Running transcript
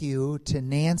you to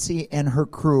Nancy and her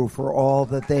crew for all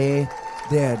that they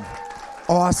did.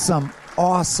 Awesome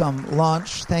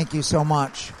lunch. Thank you so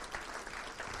much.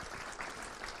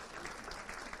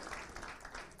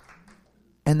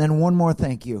 And then one more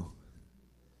thank you.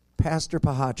 Pastor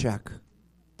Pahacek.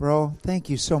 Bro, thank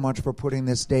you so much for putting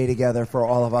this day together for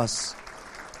all of us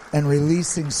and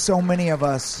releasing so many of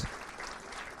us.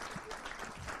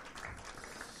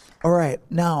 All right,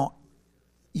 now,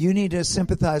 you need to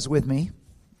sympathize with me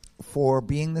for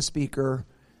being the speaker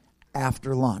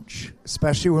after lunch,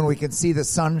 especially when we can see the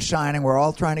sun shining. We're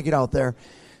all trying to get out there.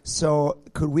 So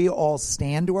could we all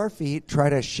stand to our feet, try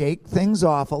to shake things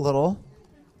off a little?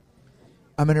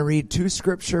 I'm going to read 2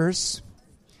 scriptures,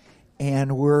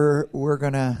 and we're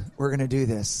gonna do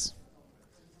this.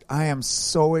 I am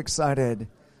so excited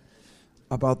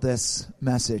about this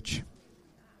message.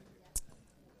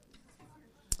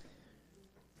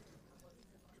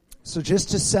 So just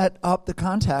to set up the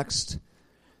context,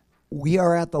 we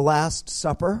are at the Last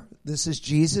Supper. This is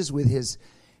Jesus with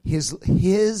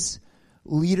his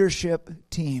leadership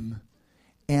team.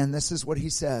 And this is what he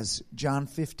says, John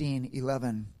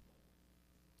 15:11.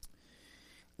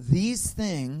 These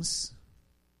things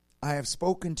I have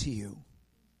spoken to you,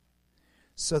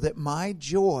 so that my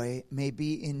joy may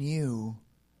be in you,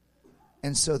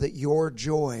 and so that your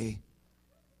joy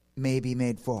may be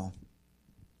made full.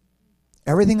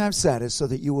 Everything I've said is so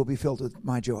that you will be filled with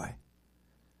my joy.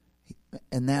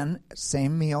 And then,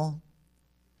 same meal,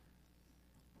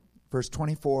 verse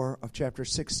 24 of chapter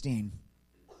 16.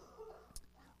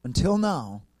 Until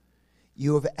now,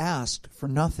 you have asked for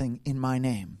nothing in my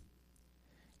name.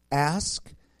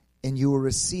 Ask, and you will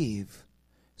receive,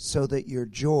 so that your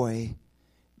joy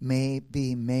may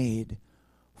be made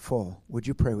full. Would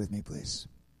you pray with me, please?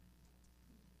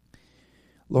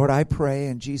 Lord, I pray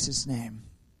in Jesus' name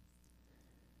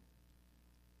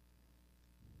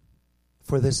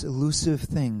for this elusive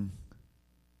thing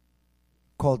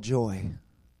called joy.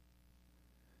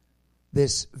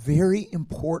 This very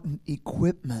important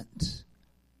equipment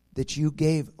that you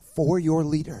gave for your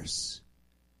leaders,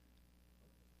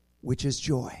 which is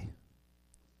joy.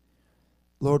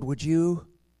 Lord, would you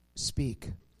speak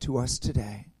to us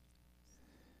today?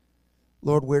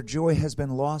 Lord, where joy has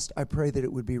been lost, I pray that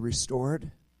it would be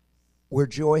restored. Where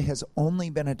joy has only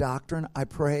been a doctrine, I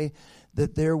pray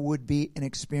that there would be an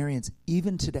experience,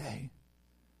 even today,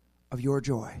 of your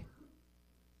joy.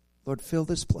 Lord, fill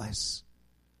this place.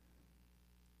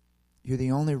 You're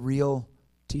the only real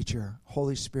teacher.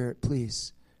 Holy Spirit,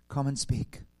 please come and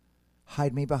speak.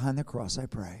 Hide me behind the cross, I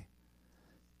pray.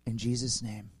 In Jesus'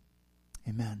 name,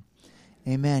 amen.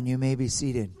 Amen. You may be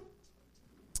seated.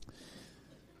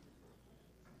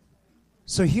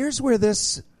 So here's where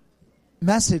this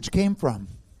message came from.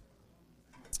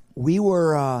 We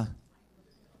were on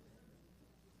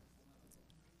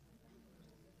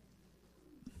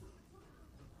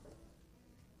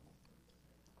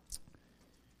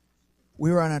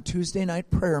a Tuesday night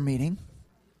prayer meeting,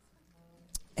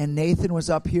 and Nathan was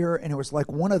up here, and it was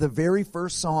like one of the very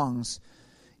first songs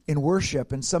in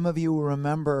worship. And some of you will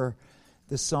remember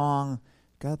the song,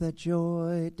 got that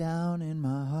joy down in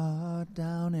my heart,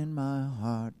 down in my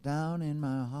heart, down in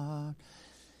my heart.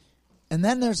 And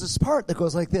then there's this part that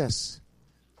goes like this.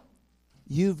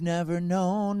 You've never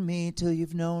known me till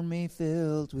you've known me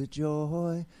filled with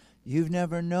joy. You've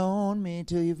never known me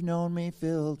till you've known me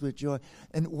filled with joy.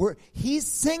 And he's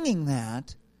singing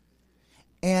that,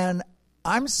 and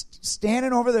I'm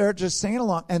standing over there just singing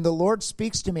along, and the Lord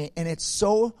speaks to me, and it's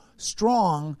so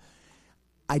strong.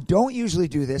 I don't usually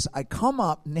do this. I come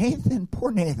up, Nathan,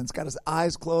 poor Nathan's got his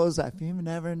eyes closed. You've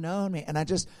never known me. And I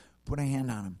just put a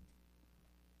hand on him.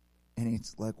 And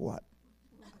he's like, what?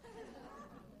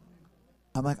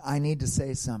 I'm like, I need to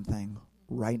say something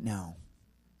right now.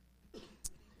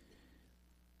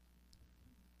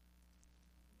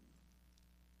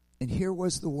 And here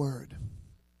was the word.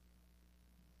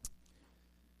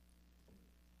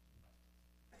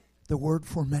 The word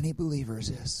for many believers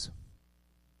is,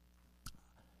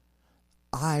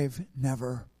 I've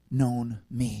never known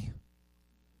me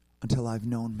until I've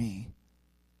known me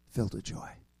filled with joy.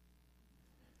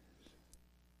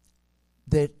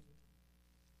 That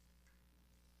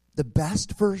the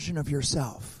best version of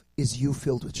yourself is you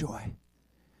filled with joy.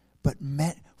 But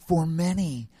for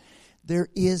many, there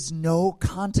is no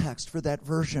context for that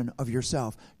version of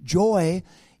yourself. Joy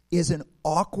is an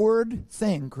awkward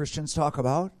thing Christians talk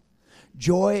about.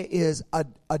 Joy is a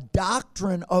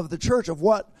doctrine of the church of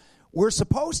what we're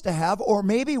supposed to have, or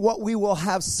maybe what we will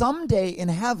have someday in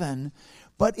heaven,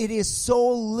 but it is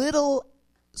so little,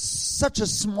 such a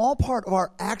small part of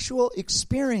our actual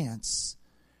experience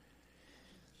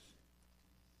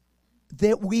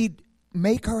that we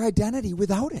make our identity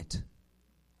without it.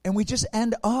 And we just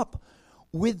end up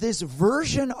with this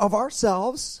version of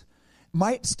ourselves.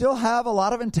 Might still have a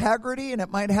lot of integrity, and it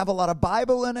might have a lot of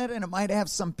Bible in it, and it might have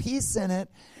some peace in it,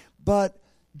 but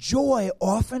joy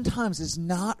oftentimes is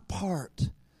not part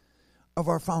of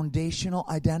our foundational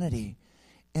identity.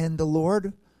 And the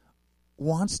Lord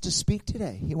wants to speak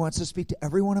today. He wants to speak to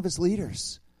every one of his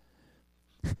leaders.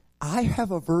 I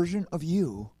have a version of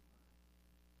you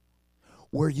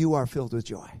where you are filled with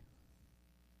joy.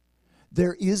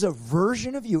 There is a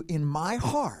version of you in my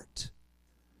heart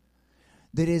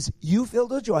that is you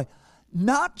filled with joy,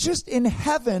 not just in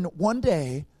heaven one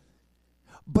day,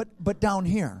 but down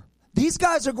here. These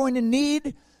guys are going to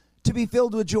need to be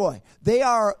filled with joy. They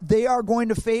are going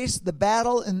to face the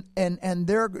battle, and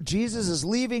Jesus is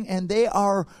leaving, and they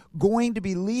are going to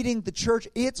be leading the church.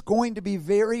 It's going to be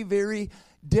very, very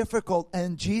difficult.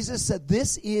 And Jesus said,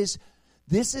 this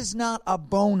is not a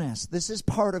bonus. This is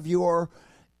part of your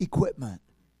equipment.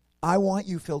 I want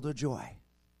you filled with joy.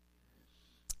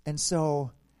 And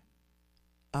so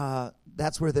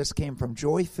that's where this came from.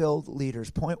 Joy-filled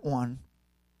leaders. Point one,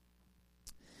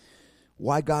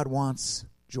 why God wants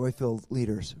joy-filled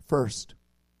leaders. First,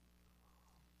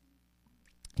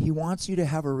 he wants you to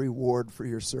have a reward for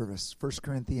your service. 1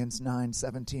 Corinthians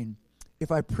 9:17.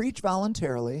 If I preach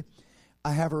voluntarily,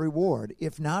 I have a reward.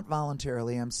 If not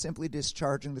voluntarily, I'm simply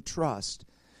discharging the trust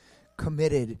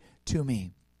committed to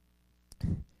me.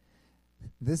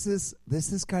 This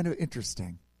is kind of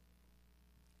interesting.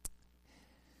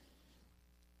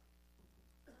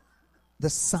 The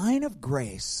sign of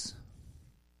grace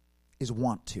is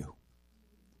want to.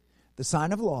 The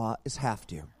sign of law is have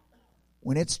to.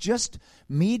 When it's just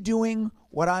me doing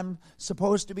what I'm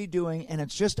supposed to be doing and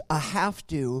it's just a have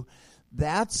to,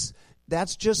 that's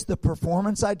just the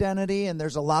performance identity, and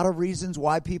there's a lot of reasons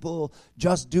why people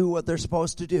just do what they're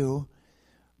supposed to do.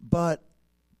 But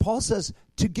Paul says,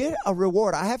 to get a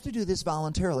reward, I have to do this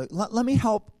voluntarily. Let me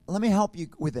help you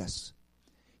with this.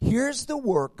 Here's the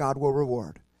work God will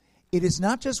reward. It is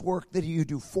not just work that you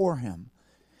do for him.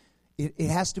 It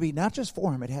has to be not just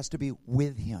for him, it has to be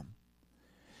with him.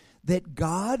 That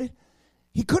God,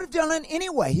 he could have done it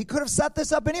anyway. He could have set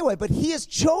this up anyway, but he has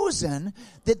chosen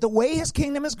that the way his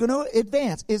kingdom is going to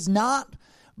advance is not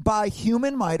by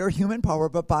human might or human power,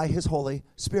 but by his Holy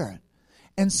Spirit.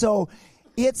 And so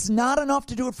it's not enough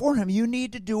to do it for him. You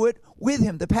need to do it with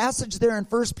him. The passage there in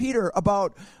 1 Peter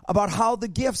about how the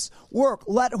gifts work.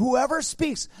 Let whoever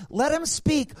speaks, let him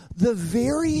speak the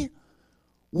very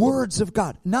words of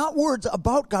God. Not words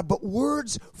about God, but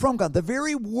words from God. The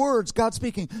very words God's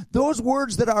speaking. Those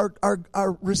words that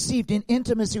are received in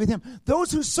intimacy with him.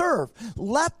 Those who serve,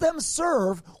 let them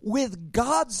serve with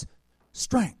God's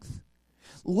strength.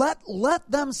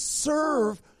 Let them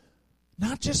serve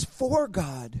not just for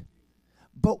God,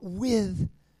 but with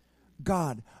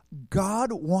God.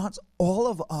 God wants all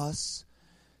of us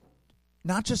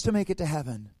not just to make it to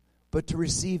heaven, but to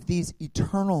receive these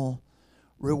eternal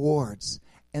rewards.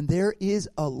 And there is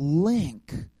a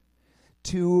link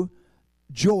to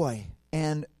joy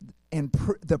and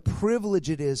the privilege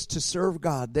it is to serve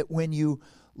God, that when you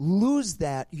lose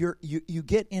that, you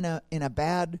get in a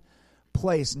bad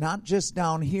place, not just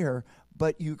down here,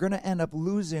 but you're going to end up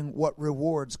losing what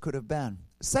rewards could have been.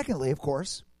 Secondly, of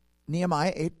course,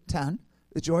 Nehemiah 8:10,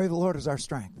 the joy of the Lord is our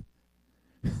strength.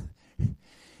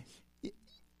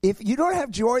 If you don't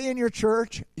have joy in your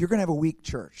church, you're going to have a weak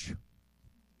church.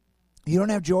 You don't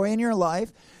have joy in your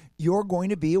life, you're going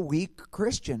to be a weak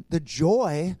Christian. The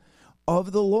joy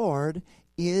of the Lord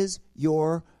is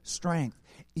your strength.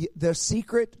 The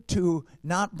secret to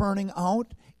not burning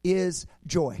out is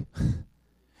joy.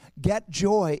 Get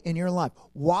joy in your life.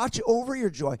 Watch over your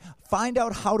joy. Find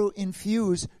out how to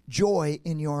infuse joy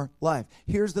in your life.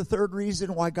 Here's the third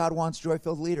reason why God wants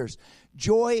joy-filled leaders.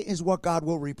 Joy is what God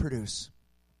will reproduce.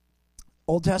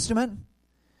 Old Testament,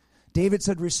 David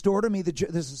said, restore to me the joy.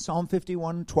 This is Psalm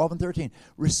 51, 12 and 13.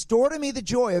 Restore to me the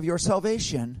joy of your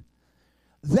salvation.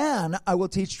 Then I will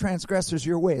teach transgressors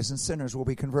your ways, and sinners will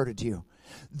be converted to you.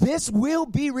 This will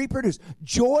be reproduced.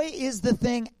 Joy is the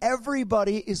thing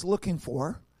everybody is looking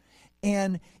for.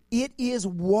 And it is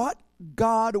what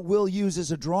God will use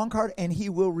as a drawing card, and he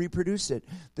will reproduce it.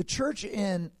 The church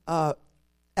in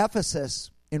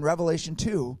Ephesus, in Revelation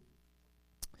 2,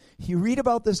 you read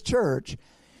about this church,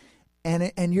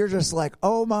 and you're just like,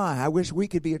 oh my, I wish we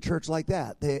could be a church like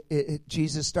that.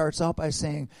 Jesus starts out by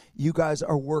saying, you guys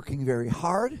are working very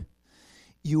hard.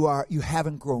 You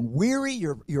haven't grown weary.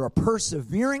 You're a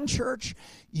persevering church.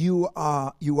 You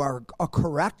are a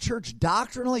correct church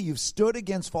doctrinally. You've stood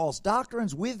against false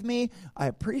doctrines with me. I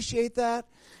appreciate that.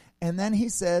 And then he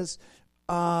says,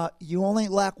 you only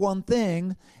lack one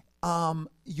thing.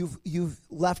 You've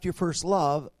left your first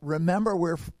love. Remember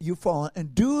where you've fallen,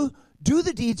 and do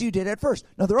the deeds you did at first.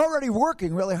 Now, they're already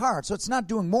working really hard, so it's not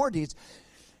doing more deeds.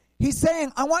 He's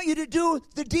saying, I want you to do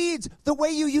the deeds the way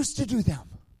you used to do them.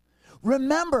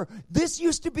 Remember, this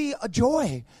used to be a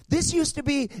joy. This used to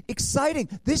be exciting.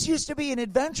 This used to be an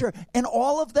adventure, and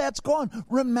all of that's gone.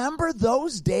 Remember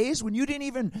those days when you didn't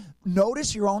even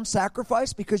notice your own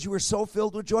sacrifice because you were so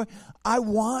filled with joy? I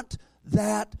want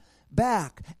that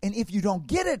back. And if you don't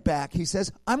get it back, he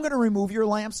says, I'm going to remove your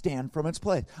lampstand from its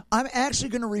place. I'm actually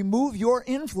going to remove your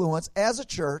influence as a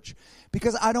church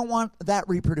because I don't want that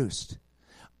reproduced.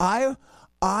 I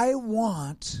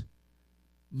want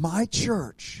my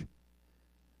church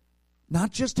not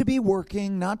just to be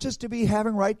working, not just to be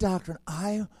having right doctrine.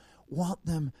 I want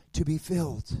them to be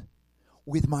filled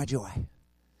with my joy.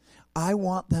 I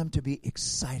want them to be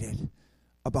excited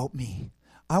about me.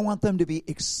 I want them to be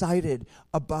excited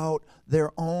about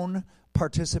their own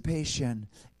participation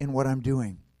in what I'm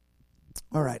doing.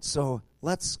 All right, so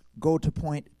let's go to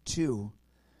point 2.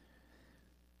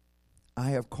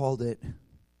 I have called it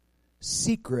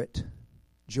secret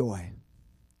joy.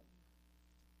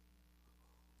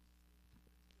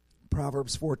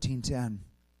 Proverbs 14:10.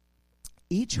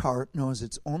 Each heart knows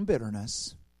its own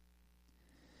bitterness,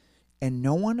 and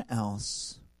no one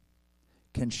else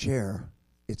can share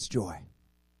its joy.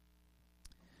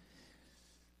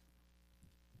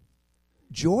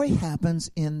 Joy happens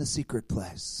in the secret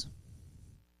place.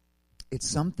 It's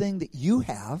something that you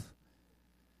have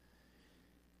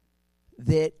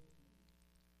that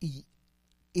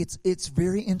it's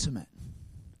very intimate.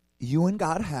 You and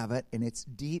God have it, and it's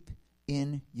deep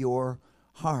in your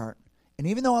heart. And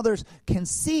even though others can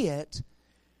see it,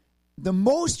 the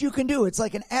most you can do, it's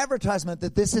like an advertisement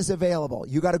that this is available.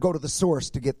 You got to go to the source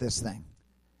to get this thing.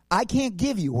 I can't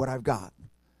give you what I've got,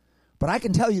 but I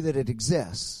can tell you that it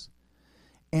exists.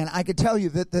 And I can tell you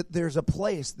that there's a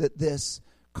place that this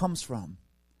comes from.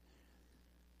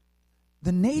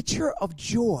 The nature of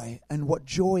joy and what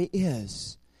joy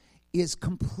is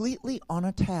completely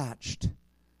unattached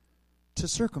to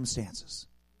circumstances.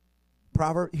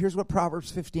 Here's what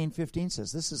Proverbs 15:15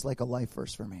 says. This is like a life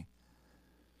verse for me.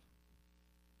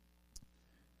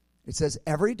 It says,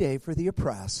 every day for the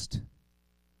oppressed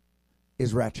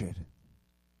is wretched,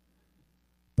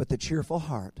 but the cheerful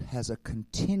heart has a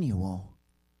continual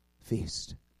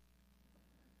feast.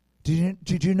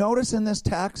 Did you notice in this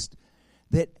text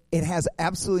that it has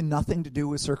absolutely nothing to do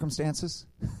with circumstances?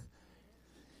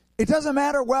 It doesn't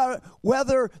matter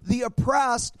whether the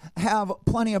oppressed have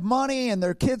plenty of money and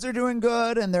their kids are doing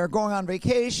good and they're going on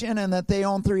vacation and that they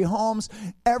own 3 homes.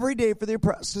 Every day for the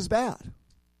oppressed is bad.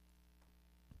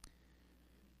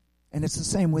 And it's the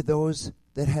same with those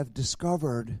that have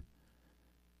discovered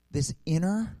this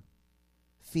inner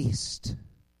feast,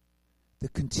 the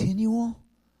continual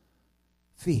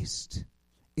feast.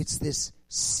 It's this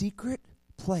secret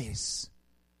place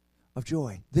of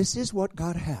joy. This is what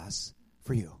God has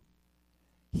for you.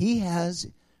 He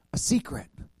has a secret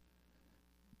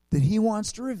that he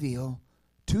wants to reveal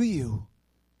to you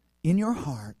in your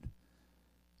heart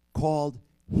called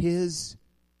his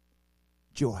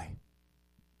joy.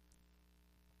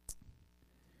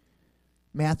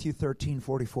 Matthew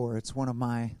 13:44. It's one of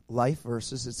my life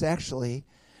verses. It's actually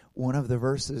one of the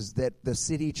verses that the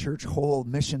City Church whole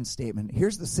mission statement.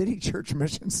 Here's the City Church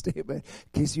mission statement,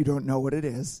 in case you don't know what it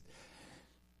is.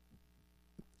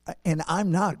 And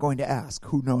I'm not going to ask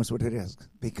who knows what it is,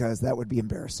 because that would be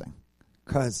embarrassing.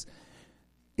 Because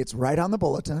it's right on the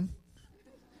bulletin,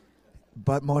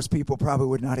 but most people probably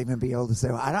would not even be able to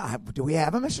say, well, do we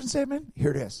have a mission statement?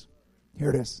 Here it is. Here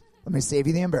it is. Let me save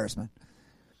you the embarrassment.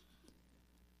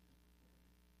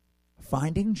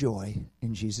 Finding joy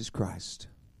in Jesus Christ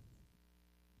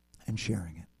and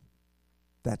sharing it.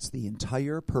 That's the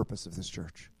entire purpose of this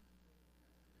church.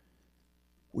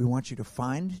 We want you to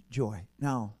find joy.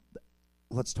 Now,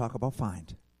 let's talk about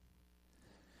find.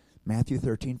 Matthew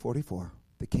 13:44.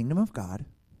 The kingdom of God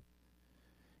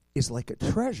is like a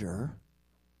treasure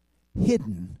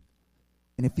hidden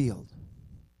in a field.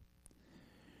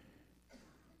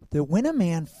 That when a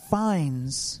man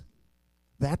finds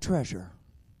that treasure,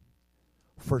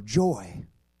 for joy,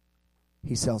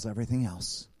 he sells everything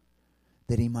else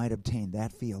that he might obtain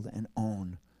that field and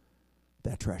own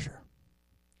that treasure.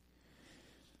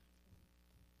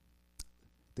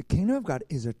 The kingdom of God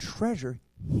is a treasure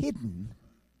hidden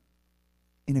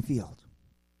in a field.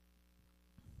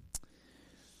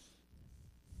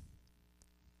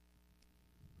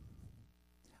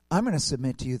 I'm going to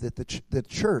submit to you that the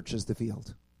church is the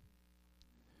field.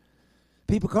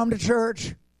 People come to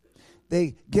church,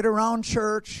 they get around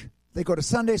church, they go to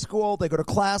Sunday school, they go to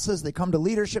classes, they come to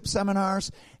leadership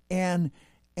seminars, and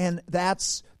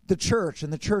that's the church,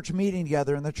 and the church meeting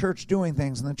together, and the church doing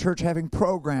things, and the church having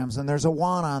programs, and there's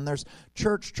Awana, and there's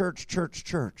church.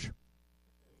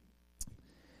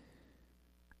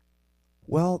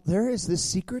 Well, there is this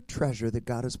secret treasure that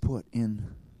God has put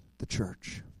in the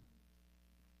church.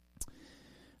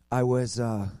 I was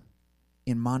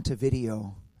in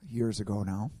Montevideo years ago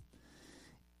now.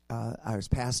 I was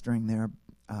pastoring there,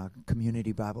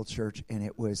 Community Bible Church, and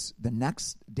it was the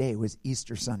next day was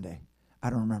Easter Sunday. I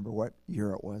don't remember what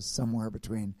year it was, somewhere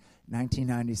between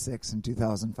 1996 and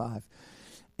 2005.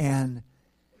 And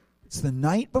it's the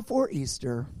night before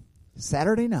Easter,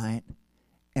 Saturday night,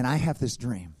 and I have this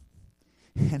dream.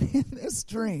 And in this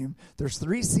dream, there's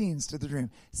 3 scenes to the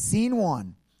dream. Scene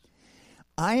 1,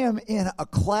 I am in a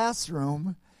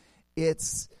classroom.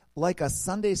 It's like a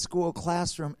Sunday school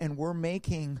classroom, and we're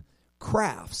making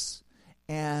crafts.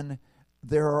 And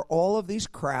there are all of these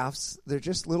crafts. They're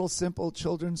just little simple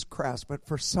children's crafts. But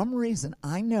for some reason,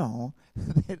 I know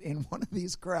that in one of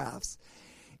these crafts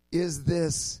is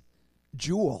this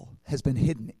jewel has been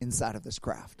hidden inside of this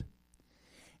craft.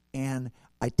 And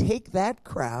I take that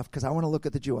craft because I want to look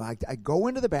at the jewel. I go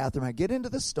into the bathroom, I get into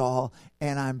the stall,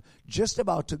 and I'm just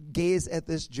about to gaze at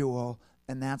this jewel,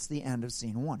 and that's the end of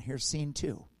scene 1. Here's scene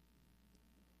 2.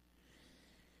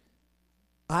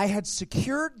 I had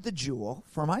secured the jewel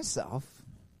for myself,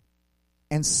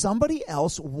 and somebody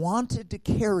else wanted to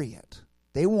carry it.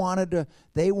 They wanted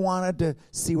to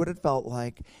see what it felt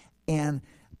like, and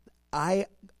I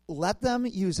let them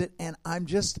use it, and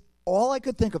all I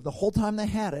could think of the whole time they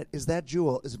had it is that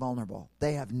jewel is vulnerable.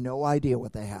 They have no idea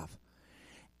what they have.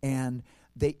 And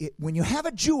when you have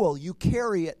a jewel, you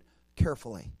carry it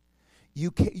carefully.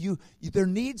 There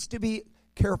needs to be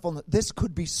carefulness. This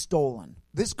could be stolen.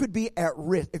 This could be at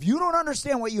risk. If you don't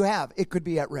understand what you have, it could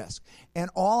be at risk. And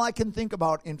all I can think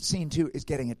about in scene 2 is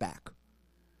getting it back.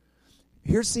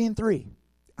 Here's scene 3.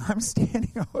 I'm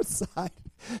standing outside.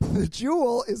 The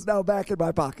jewel is now back in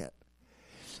my pocket.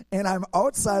 And I'm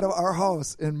outside of our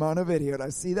house in Montevideo, and I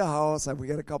see the house, and we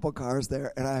got a couple cars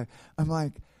there, and I'm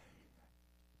like,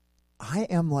 I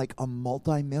am like a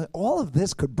multi-million. All of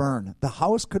this could burn. The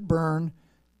house could burn.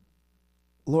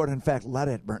 Lord, in fact, let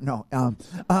it burn. No,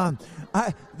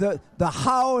 the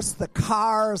house, the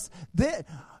cars.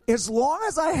 As long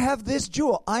as I have this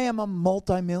jewel, I am a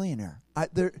multi-millionaire.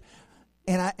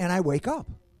 And I wake up.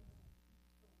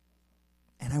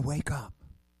 And I wake up.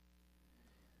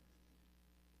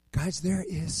 Guys, there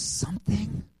is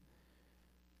something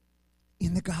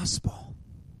in the gospel.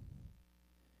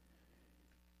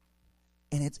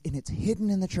 And it's hidden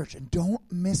in the church. And don't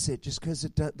miss it just because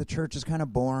the church is kind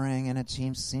of boring and it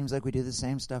seems like we do the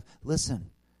same stuff. Listen,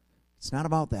 it's not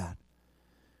about that.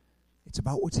 It's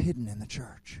about what's hidden in the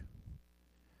church.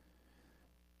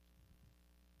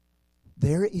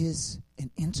 There is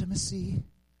an intimacy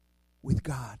with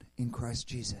God in Christ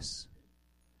Jesus.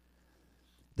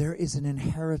 There is an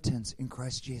inheritance in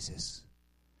Christ Jesus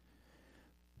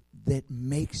that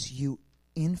makes you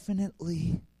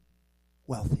infinitely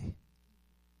wealthy.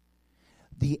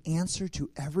 The answer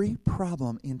to every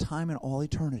problem in time and all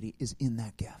eternity is in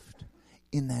that gift,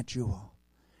 in that jewel.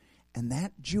 And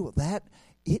that jewel,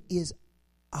 it is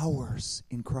ours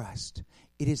in Christ.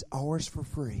 It is ours for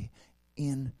free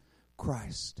in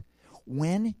Christ.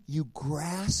 When you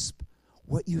grasp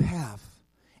what you have,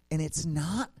 and it's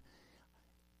not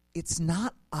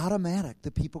automatic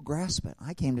that people grasp it.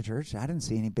 I came to church. I didn't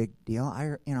see any big deal.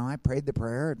 I prayed the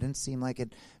prayer. It didn't seem like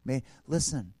it made.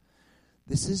 Listen,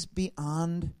 this is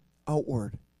beyond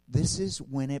outward. This is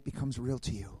when it becomes real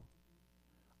to you.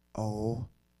 Oh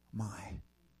my.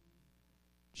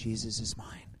 Jesus is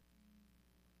mine.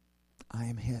 I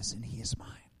am his and he is mine.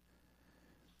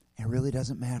 It really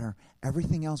doesn't matter.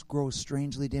 Everything else grows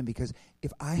strangely dim because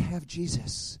if I have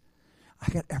Jesus,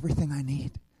 I got everything I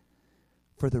need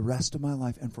for the rest of my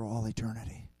life and for all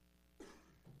eternity.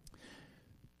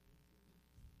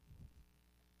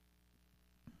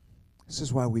 This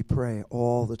is why we pray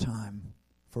all the time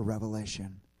for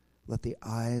revelation. Let the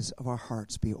eyes of our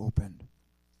hearts be opened.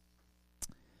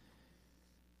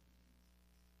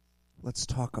 Let's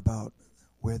talk about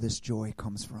where this joy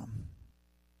comes from.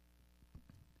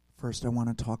 First, I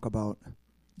want to talk about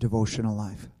devotional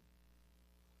life.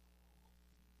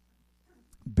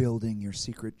 Building your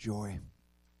secret joy.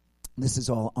 This is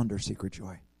all under secret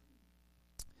joy.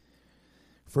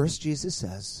 First, Jesus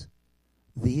says,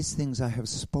 "These things I have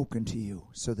spoken to you,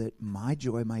 so that my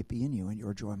joy might be in you and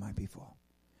your joy might be full."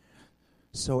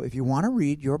 So if you want to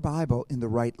read your Bible in the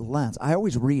right lens, I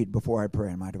always read before I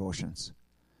pray in my devotions.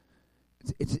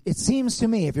 It seems to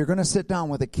me if you're going to sit down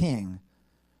with a king,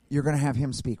 you're going to have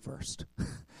him speak first.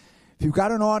 If you've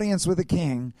got an audience with a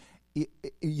king,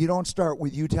 you don't start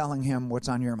with you telling him what's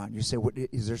on your mind. You say,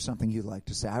 is there something you'd like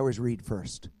to say? I always read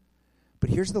first. But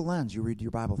here's the lens you read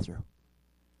your Bible through.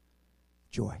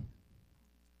 Joy.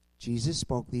 Jesus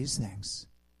spoke these things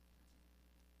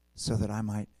so that I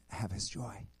might have his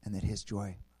joy and that his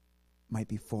joy might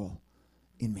be full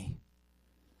in me.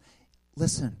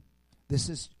 Listen, this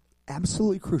is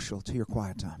absolutely crucial to your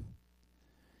quiet time.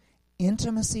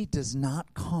 Intimacy does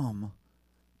not come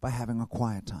by having a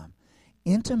quiet time.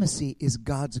 Intimacy is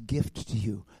God's gift to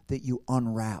you that you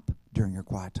unwrap during your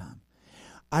quiet time.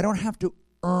 I don't have to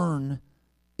earn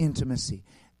intimacy.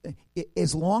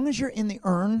 As long as you're in the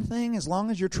earn thing, as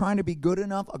long as you're trying to be good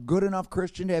enough, a good enough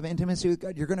Christian to have intimacy with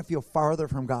God, you're going to feel farther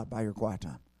from God by your quiet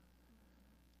time.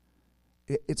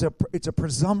 It's a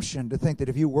presumption to think that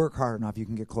if you work hard enough, you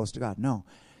can get close to God. No.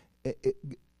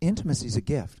 Intimacy is a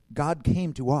gift. God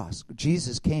came to us.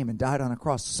 Jesus came and died on a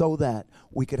cross so that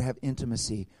we could have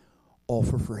intimacy all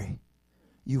for free.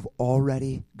 You've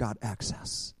already got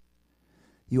access.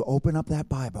 You open up that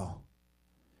Bible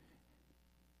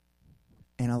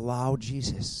and allow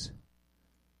Jesus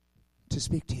to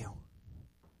speak to you.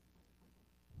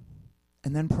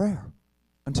 And then prayer.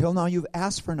 Until now you've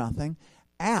asked for nothing.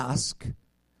 Ask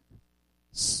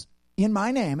in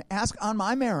my name. Ask on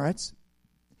my merits.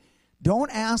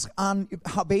 Don't ask on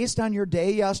how, based on your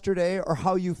day yesterday or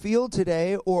how you feel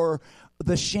today or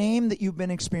the shame that you've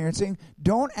been experiencing.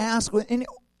 Don't ask.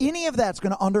 Any of that's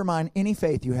going to undermine any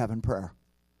faith you have in prayer.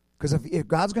 Because if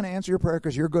God's going to answer your prayer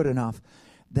because you're good enough,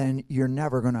 then you're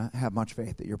never going to have much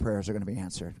faith that your prayers are going to be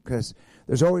answered. Because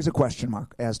there's always a question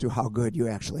mark as to how good you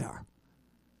actually are.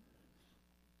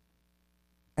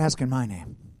 Ask in my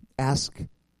name. Ask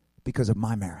because of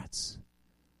my merits.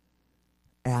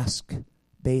 Ask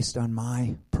based on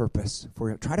my purpose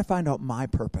for you. Try to find out my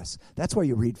purpose. That's why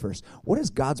you read first. What is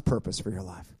God's purpose for your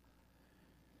life?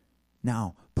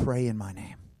 Now, pray in my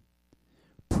name.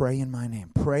 Pray in my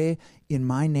name. Pray in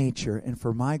my nature and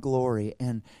for my glory,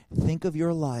 and think of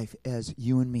your life as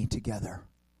you and me together.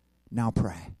 Now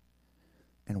pray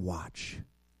and watch,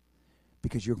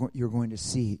 because you're going to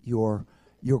see you're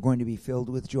going to be filled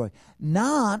with joy.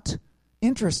 Not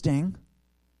interesting.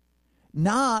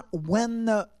 Not when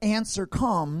the answer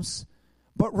comes,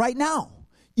 but right now.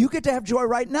 You get to have joy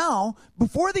right now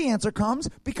before the answer comes,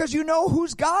 because you know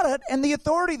who's got it and the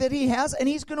authority that he has, and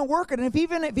he's going to work it. And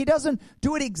even if he doesn't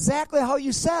do it exactly how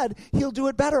you said, he'll do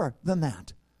it better than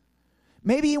that.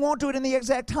 Maybe he won't do it in the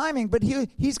exact timing, but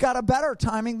he's got a better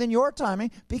timing than your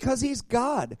timing because he's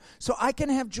God. So I can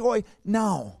have joy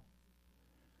now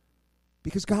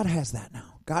because God has that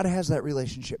now. God has that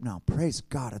relationship now. Praise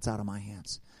God, it's out of my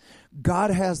hands.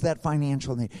 God has that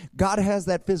financial need. God has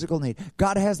that physical need.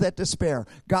 God has that despair.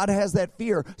 God has that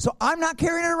fear. So I'm not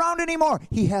carrying it around anymore.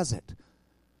 He has it.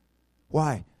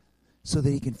 Why? So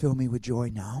that he can fill me with joy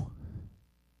now.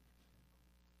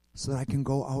 So that I can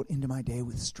go out into my day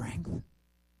with strength.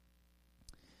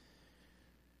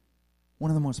 One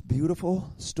of the most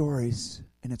beautiful stories,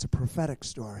 and it's a prophetic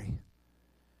story,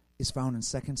 is found in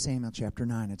 2 Samuel chapter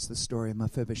 9. It's the story of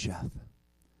Mephibosheth.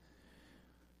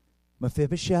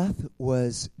 Mephibosheth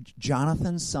was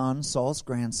Jonathan's son, Saul's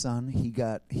grandson.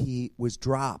 He was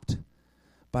dropped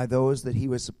by those that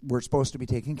were supposed to be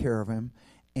taking care of him,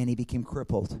 and he became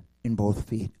crippled in both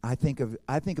feet. I think of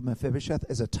Mephibosheth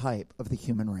as a type of the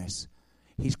human race.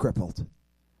 He's crippled.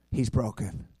 He's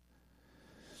broken.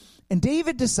 And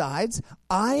David decides,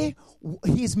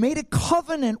 he's made a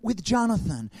covenant with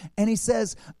Jonathan. And he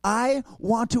says, I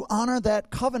want to honor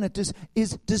that covenant.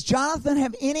 Does Jonathan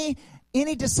have any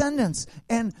descendants?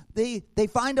 And they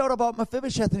find out about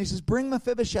Mephibosheth, and he says, bring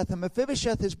Mephibosheth. And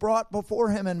Mephibosheth is brought before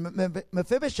him. And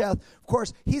Mephibosheth, of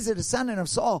course, he's a descendant of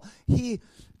Saul. He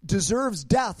deserves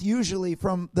death usually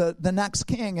from the next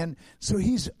king. And so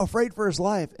he's afraid for his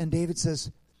life. And David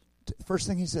says, first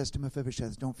thing he says to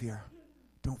Mephibosheth, don't fear.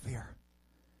 Don't fear.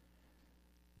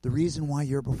 The reason why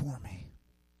you're before me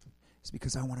is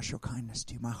because I want to show kindness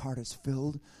to you. My heart is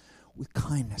filled with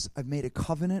kindness. I've made a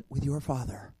covenant with your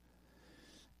father.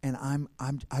 And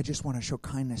I just want to show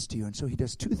kindness to you. And so he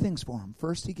does two things for him.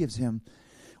 First, he gives him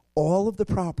all of the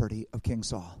property of King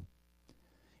Saul.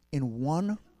 In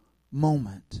one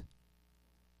moment,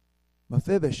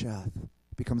 Mephibosheth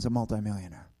becomes a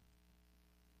multimillionaire.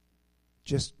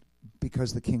 Just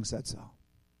because the king said so.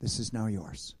 This is now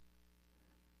yours.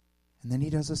 And then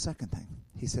he does a second thing.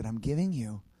 He said, I'm giving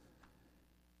you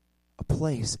a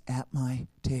place at my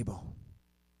table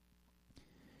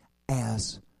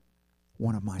as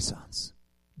one of my sons.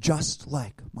 just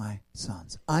like my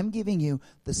sons. I'm giving you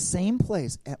the same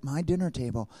place at my dinner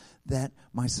table that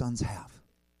my sons have.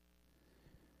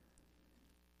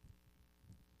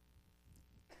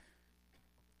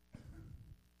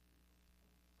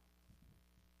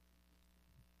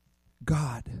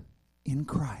 God in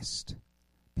Christ,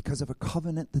 because of a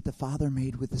covenant that the Father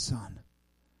made with the Son,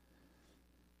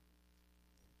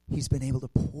 He's been able to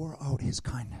pour out His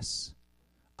kindness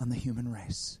on the human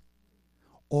race.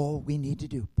 All we need to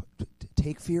do, to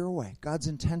take fear away. God's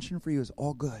intention for you is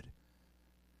all good.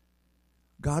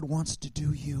 God wants to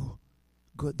do you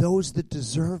good. Those that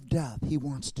deserve death, He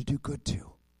wants to do good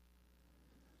to.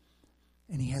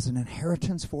 And He has an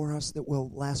inheritance for us that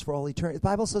will last for all eternity. The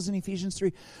Bible says in Ephesians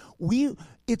 3,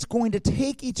 it's going to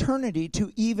take eternity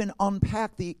to even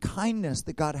unpack the kindness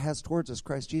that God has towards us,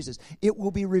 Christ Jesus. It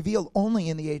will be revealed only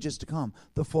in the ages to come,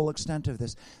 the full extent of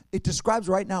this. It describes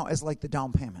right now as like the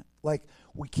down payment. Like,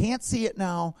 we can't see it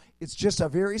now. It's just a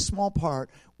very small part.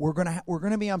 We're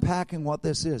gonna be unpacking what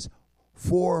this is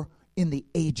for in the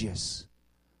ages.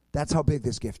 That's how big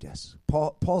this gift is.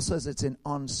 Paul says it's an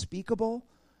unspeakable,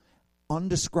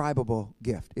 undescribable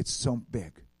gift. It's so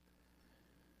big.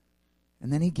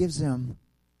 And then he gives him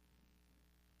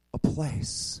a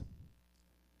place.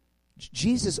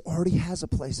 Jesus already has a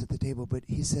place at the table, but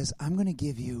he says, I'm going to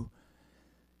give you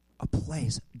a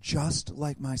place just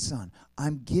like my son.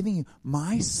 I'm giving you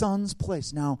my son's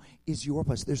place now is your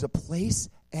place. There's a place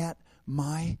at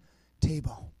my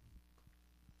table.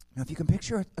 Now, if you can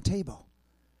picture a table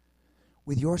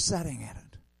with your setting at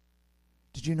it,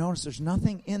 did you notice there's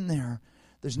nothing in there?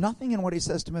 There's nothing in what he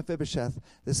says to Mephibosheth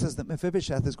that says that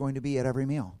Mephibosheth is going to be at every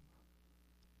meal.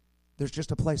 There's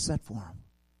just a place set for him.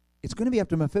 It's going to be up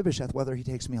to Mephibosheth whether he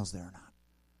takes meals there or not.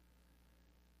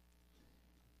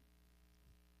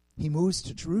 He moves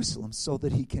to Jerusalem so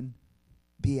that he can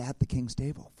be at the king's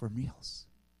table for meals.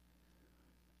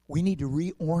 We need to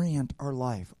reorient our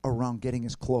life around getting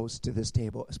as close to this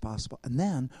table as possible. And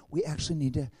then we actually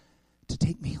need to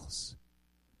take meals.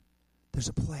 There's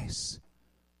a place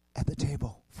at the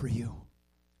table for you.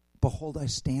 Behold, I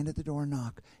stand at the door and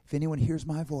knock. If anyone hears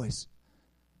my voice,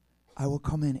 I will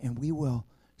come in and we will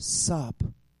sup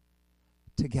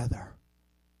together.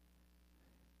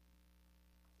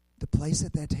 The place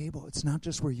at that table, it's not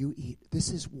just where you eat. This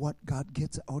is what God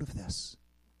gets out of this.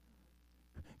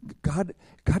 God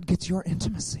gets your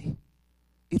intimacy.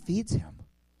 It feeds him.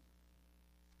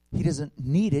 He doesn't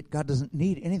need it. God doesn't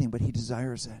need anything, but he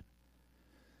desires it.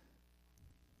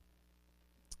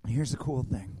 Here's the cool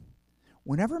thing.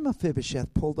 Whenever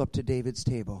Mephibosheth pulled up to David's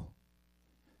table,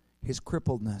 his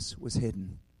crippledness was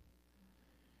hidden.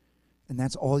 And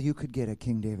that's all you could get at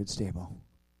King David's table,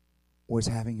 was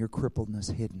having your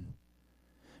crippledness hidden.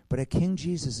 But at King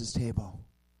Jesus' table,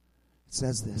 it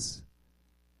says this.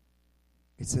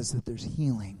 It says that there's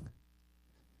healing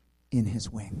in his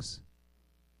wings.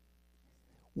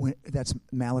 That's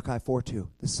Malachi 4:2.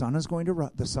 The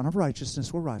Son of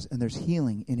Righteousness will rise, and there's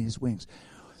healing in his wings.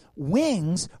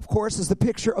 Wings, of course, is the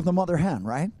picture of the mother hen,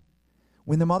 right?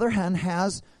 When the mother hen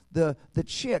has the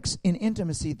chicks in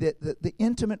intimacy, the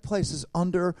intimate places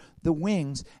under the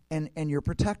wings, and you're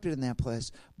protected in that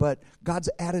place. But God's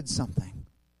added something.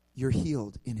 You're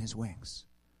healed in his wings.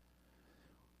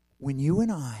 When you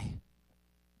and I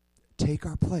take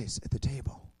our place at the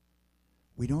table,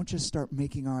 we don't just start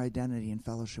making our identity in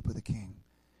fellowship with the King,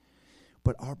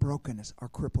 but our brokenness, our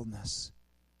crippledness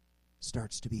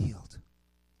starts to be healed.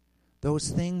 Those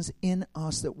things in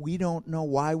us that we don't know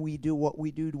why we do what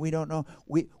we do, we don't know.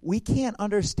 We can't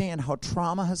understand how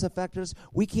trauma has affected us.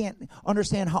 We can't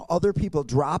understand how other people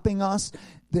dropping us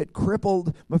that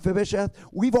crippled Mephibosheth.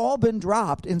 We've all been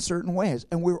dropped in certain ways,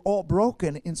 and we're all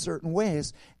broken in certain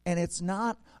ways, and it's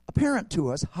not apparent to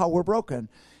us how we're broken.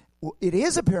 It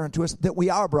is apparent to us that we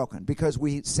are broken because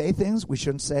we say things we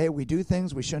shouldn't say, we do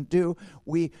things we shouldn't do.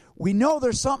 We know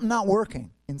there's something not working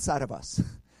inside of us.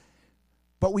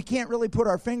 But we can't really put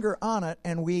our finger on it,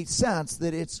 and we sense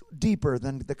that it's deeper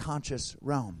than the conscious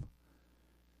realm.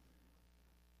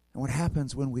 And what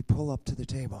happens when we pull up to the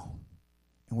table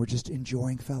and we're just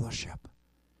enjoying fellowship?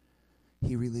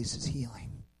 He releases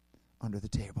healing under the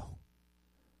table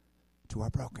to our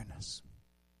brokenness.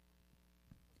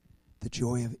 The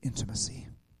joy of intimacy.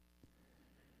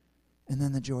 And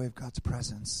then the joy of God's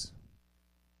presence.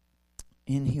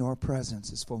 In your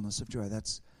presence is fullness of joy.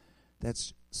 That's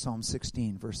Psalm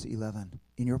 16, verse 11.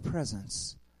 In your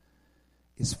presence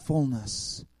is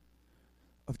fullness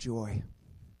of joy.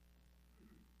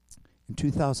 In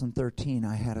 2013,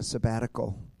 I had a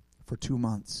sabbatical for 2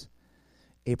 months.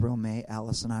 April, May,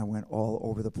 Alice and I went all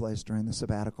over the place during the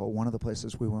sabbatical. One of the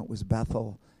places we went was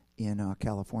Bethel in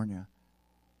California.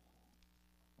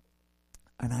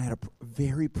 And I had a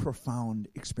very profound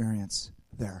experience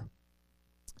there.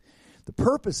 The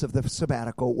purpose of the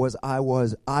sabbatical was I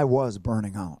was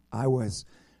burning out. I was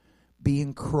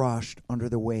being crushed under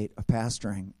the weight of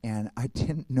pastoring, and I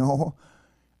didn't know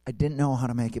how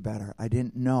to make it better. I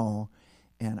didn't know,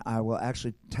 and I will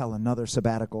actually tell another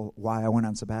sabbatical, why I went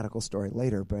on sabbatical story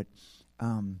later, but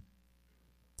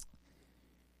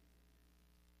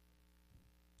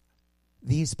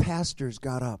these pastors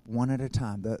got up one at a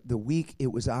time. The week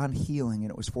it was on healing, and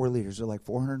it was 4 leaders. There were like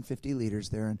 450 leaders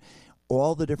there, and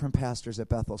all the different pastors at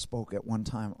Bethel spoke at one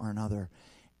time or another.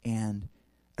 And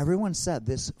everyone said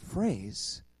this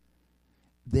phrase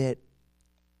that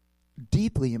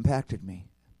deeply impacted me.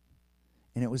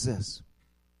 And it was this: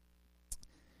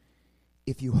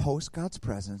 if you host God's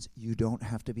presence, you don't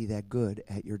have to be that good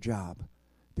at your job,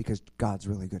 because God's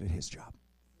really good at his job.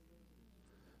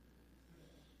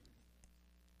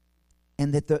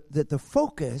 And that the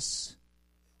focus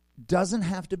doesn't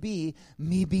have to be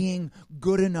me being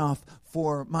good enough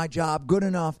for my job, good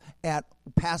enough at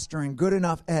pastoring, good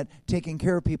enough at taking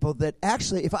care of people. That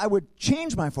actually, if I would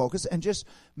change my focus and just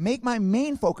make my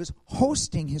main focus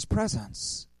hosting his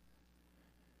presence,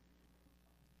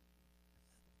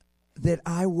 that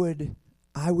I would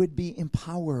be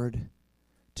empowered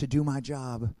to do my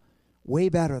job way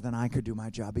better than I could do my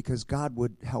job, because God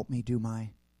would help me do my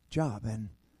job. And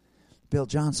Bill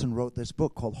Johnson wrote this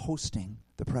book called Hosting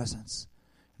the Presence.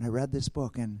 And I read this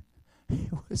book, and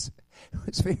it was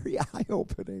very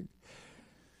eye-opening.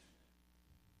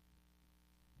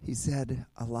 He said,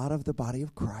 a lot of the body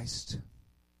of Christ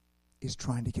is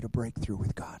trying to get a breakthrough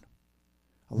with God.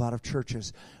 A lot of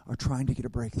churches are trying to get a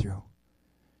breakthrough.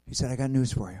 He said, I got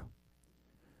news for you.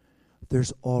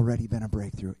 There's already been a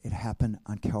breakthrough. It happened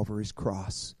on Calvary's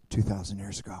cross 2,000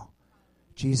 years ago.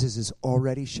 Jesus has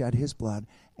already shed his blood,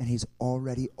 and he's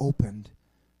already opened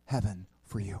heaven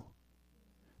for you.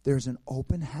 There's an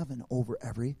open heaven over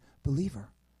every believer.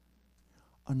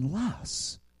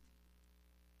 Unless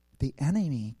the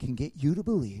enemy can get you to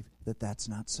believe that that's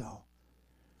not so.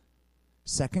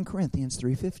 2 Corinthians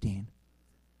 3:15,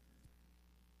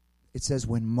 it says,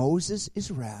 when Moses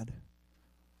is read,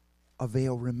 a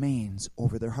veil remains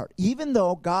over their heart. Even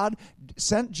though God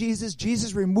sent Jesus,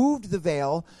 Jesus removed the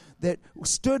veil that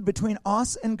stood between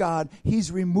us and God.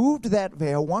 He's removed that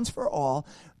veil once for all.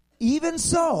 Even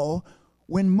so,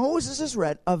 when Moses is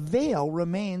read, a veil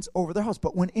remains over their hearts.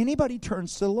 But when anybody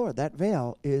turns to the Lord, that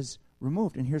veil is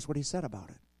removed. And here's what he said about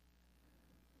it.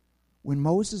 When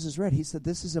Moses is read, he said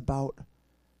this is about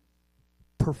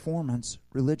performance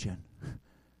religion.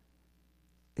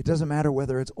 It doesn't matter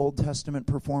whether it's Old Testament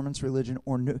performance religion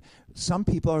or New. Some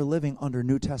people are living under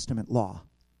New Testament law.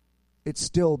 It's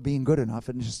still being good enough,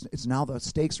 and it's now the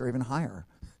stakes are even higher.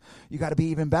 You got to be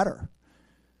even better.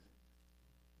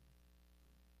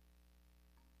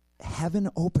 Heaven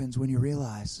opens when you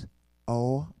realize,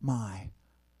 oh my,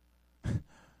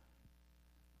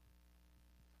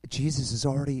 Jesus has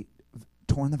already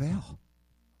torn the veil.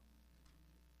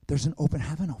 There's an open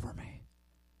heaven over me.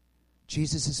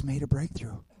 Jesus has made a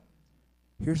breakthrough.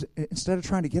 Instead of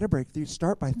trying to get a breakthrough,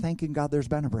 start by thanking God there's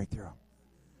been a breakthrough.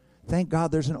 Thank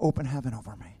God there's an open heaven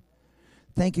over me.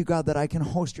 Thank you, God, that I can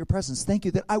host your presence. Thank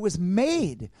you that I was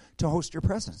made to host your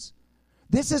presence.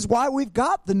 This is why we've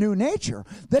got the new nature.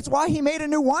 That's why he made a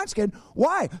new wineskin.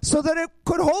 Why? So that it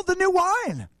could hold the new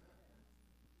wine.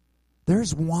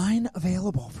 There's wine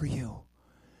available for you.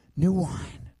 New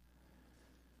wine.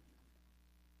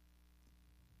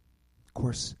 Of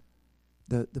course,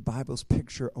 the Bible's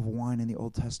picture of wine in the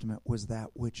Old Testament was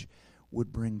that which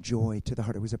would bring joy to the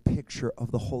heart. It was a picture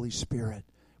of the Holy Spirit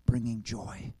bringing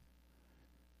joy.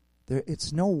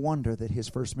 It's no wonder that his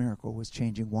first miracle was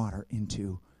changing water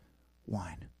into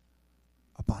wine.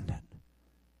 Abundant.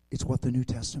 It's what the New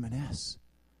Testament is.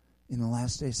 In the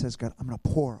last day, it says, God, I'm going to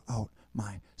pour out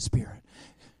my Spirit.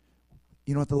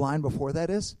 You know what the line before that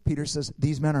is? Peter says,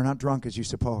 these men are not drunk as you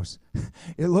suppose.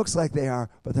 It looks like they are,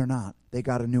 but they're not. They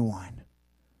got a new wine.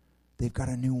 They've got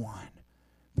a new wine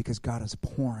because God is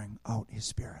pouring out his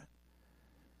Spirit.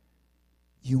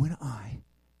 You and I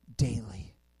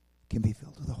daily can be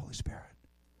filled with the Holy Spirit.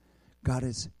 God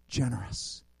is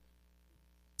generous.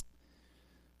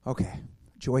 Okay,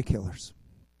 joy killers.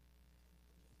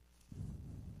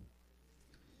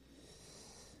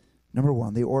 Number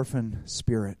one, the orphan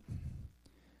spirit.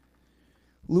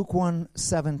 Luke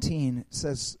 1:17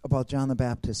 says about John the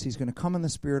Baptist, he's going to come in the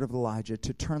spirit of Elijah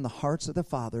to turn the hearts of the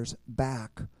fathers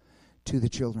back to the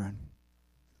children.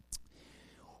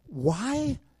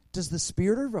 Why does the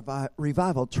spirit of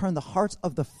revival turn the hearts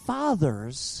of the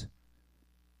fathers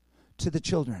to the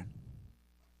children?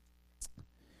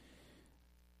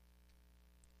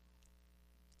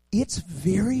 It's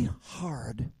very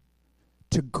hard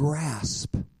to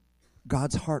grasp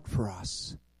God's heart for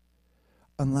us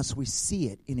unless we see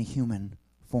it in a human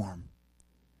form.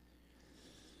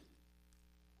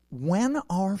 When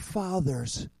our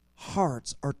Father's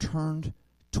hearts are turned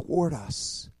toward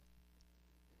us,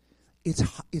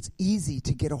 it's easy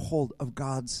to get a hold of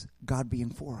God being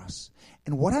for us.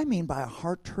 And what I mean by a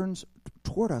heart turns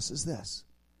toward us is this,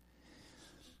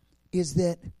 is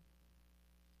that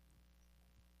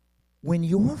when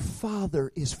your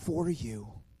Father is for you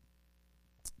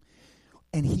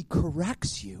and He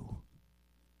corrects you,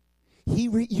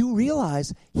 you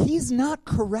realize He's not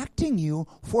correcting you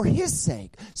for His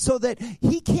sake, so that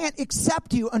He can't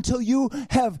accept you until you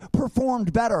have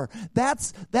performed better.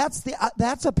 That's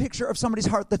a picture of somebody's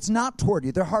heart that's not toward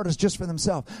you. Their heart is just for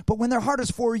themselves. But when their heart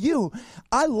is for you,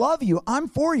 I love you, I'm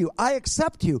for you, I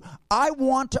accept you,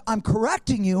 I'm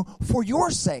correcting you for your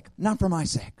sake, not for my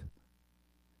sake.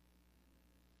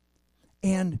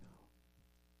 And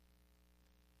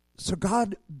so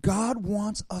God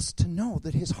wants us to know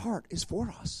that His heart is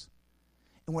for us.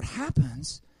 And what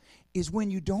happens is when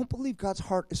you don't believe God's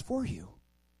heart is for you,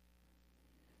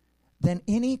 then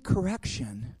any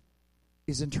correction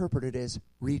is interpreted as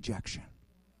rejection.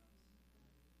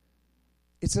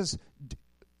 It says,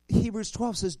 Hebrews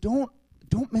 12 says, don't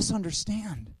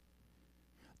misunderstand.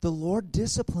 The Lord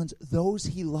disciplines those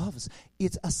He loves.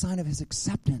 It's a sign of His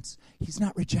acceptance. He's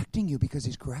not rejecting you because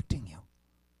He's correcting you.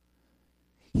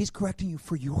 He's correcting you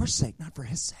for your sake, not for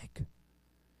His sake.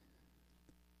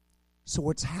 So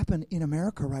what's happened in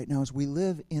America right now is we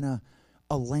live in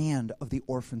a land of the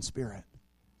orphan spirit.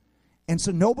 And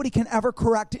so nobody can ever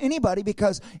correct anybody,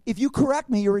 because if you correct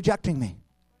me, you're rejecting me.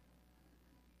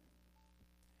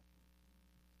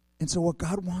 And so what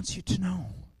God wants you to know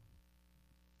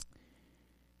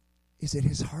is that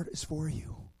His heart is for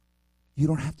you. You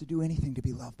don't have to do anything to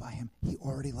be loved by Him. He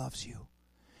already loves you.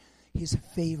 His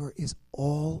favor is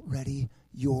already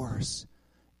yours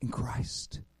in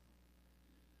Christ.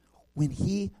 When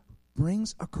He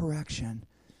brings a correction,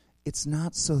 it's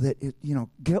not so that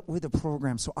get with the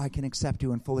program so I can accept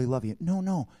you and fully love you.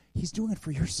 No. He's doing it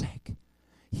for your sake.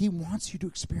 He wants you to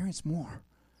experience more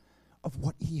of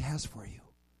what He has for you.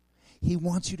 He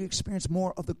wants you to experience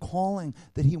more of the calling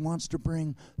that He wants to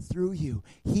bring through you.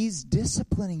 He's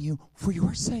disciplining you for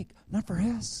your sake, not for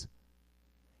His.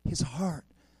 His heart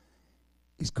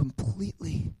is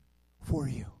completely for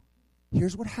you.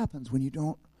 Here's what happens when you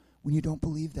don't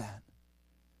believe that.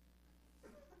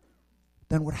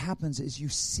 Then what happens is you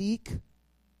seek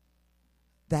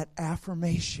that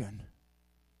affirmation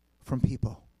from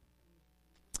people.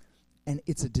 And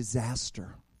it's a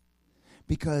disaster.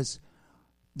 Because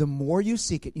the more you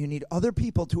seek it, you need other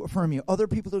people to affirm you, other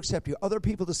people to accept you, other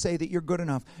people to say that you're good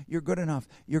enough, you're good enough,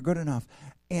 you're good enough.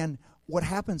 And what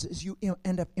happens is you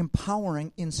end up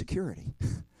empowering insecurity.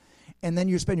 And then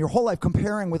you spend your whole life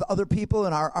comparing with other people,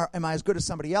 and am I as good as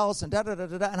somebody else, and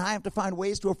and I have to find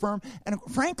ways to affirm. And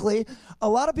frankly, a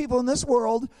lot of people in this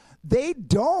world, they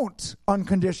don't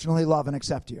unconditionally love and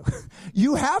accept you.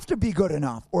 You have to be good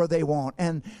enough or they won't.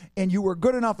 And you were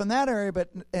good enough in that area,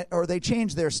 or they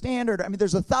changed their standard. I mean,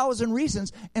 there's 1,000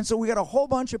 reasons. And so we got a whole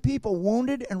bunch of people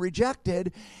wounded and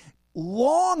rejected,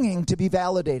 longing to be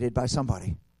validated by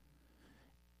somebody.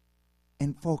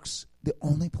 And folks, the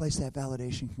only place that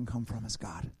validation can come from is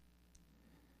God.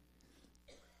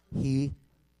 He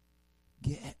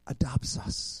adopts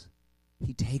us.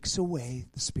 He takes away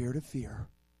the spirit of fear,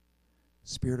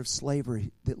 spirit of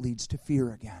slavery that leads to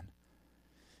fear again.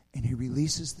 And He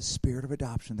releases the spirit of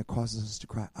adoption that causes us to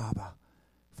cry, Abba,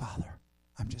 Father,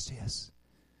 I'm just His.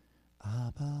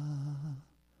 Abba,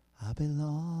 I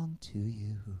belong to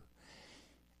you.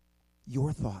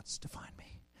 Your thoughts define me.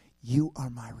 You are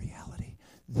my reality.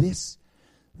 This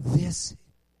is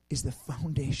the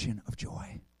foundation of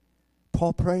joy.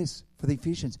 Paul prays for the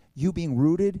Ephesians. You being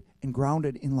rooted and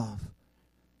grounded in love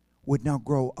would now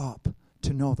grow up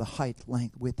to know the height,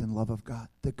 length, width, and love of God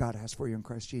that God has for you in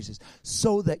Christ Jesus,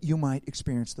 so that you might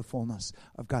experience the fullness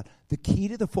of God. The key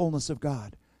to the fullness of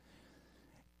God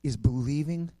is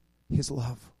believing His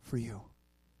love for you,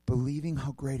 believing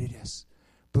how great it is,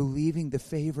 believing the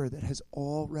favor that has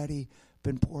already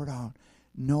been poured out.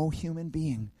 No human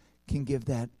being can give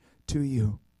that to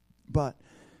you. But,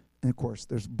 and of course,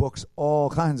 there's books, all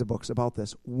kinds of books about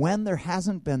this. When there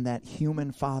hasn't been that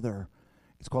human father,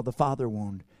 it's called the father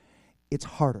wound, it's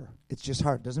harder. It's just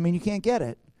hard. Doesn't mean you can't get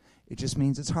it. It just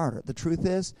means it's harder. The truth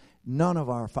is, none of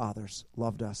our fathers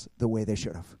loved us the way they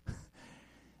should have.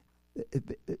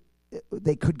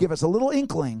 They could give us a little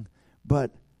inkling,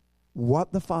 but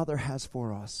what the Father has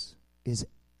for us is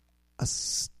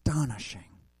astonishing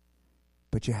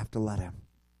but you have to let him.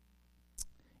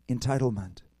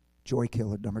 Entitlement, joy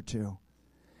killer, number 2.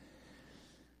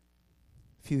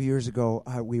 A few years ago,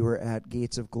 we were at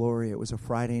Gates of Glory. It was a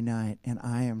Friday night, and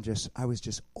I was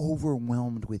just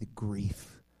overwhelmed with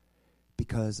grief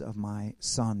because of my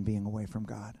son being away from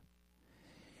God.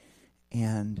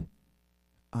 And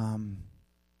I'm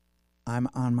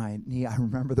on my knee. I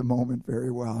remember the moment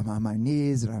very well. I'm on my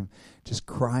knees, and I'm just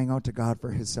crying out to God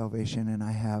for his salvation, and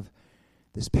I have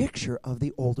this picture of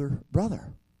the older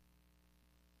brother.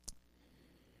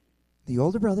 The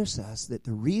older brother says that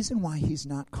the reason why he's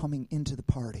not coming into the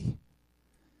party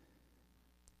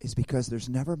is because there's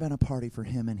never been a party for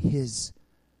him and his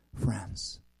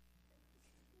friends.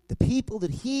 The people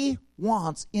that he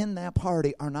wants in that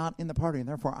party are not in the party, and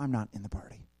therefore I'm not in the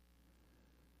party.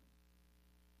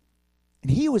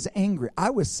 And he was angry. I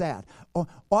was sad.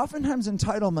 Oftentimes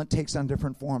entitlement takes on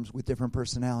different forms with different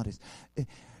personalities.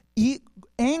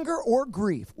 Anger or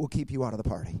grief will keep you out of the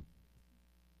party.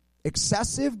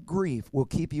 Excessive grief will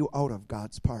keep you out of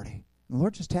God's party. And the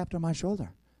Lord just tapped on my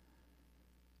shoulder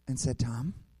and said,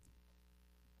 Tom,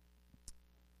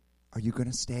 are you going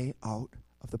to stay out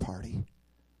of the party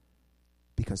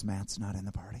because Matt's not in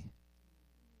the party?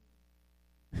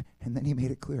 And then he made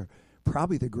it clear,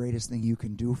 probably the greatest thing you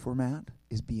can do for Matt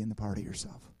is be in the party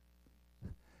yourself.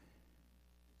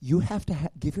 You have to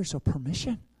give yourself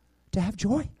permission to have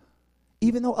joy,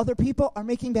 even though other people are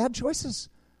making bad choices.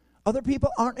 Other people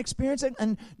aren't experiencing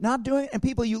and not doing it, and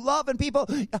people you love, and people,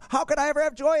 how could I ever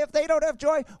have joy if they don't have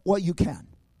joy? Well, you can.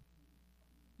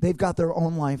 They've got their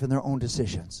own life and their own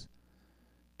decisions.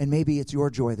 And maybe it's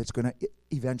your joy that's going to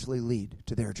eventually lead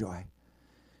to their joy.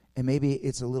 And maybe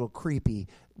it's a little creepy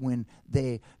when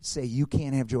they say, you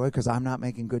can't have joy because I'm not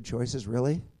making good choices.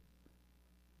 Really?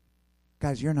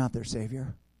 Guys, you're not their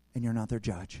savior, and you're not their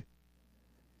judge.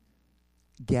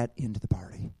 Get into the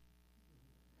party.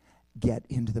 Get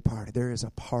into the party. There is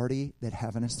a party that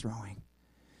heaven is throwing.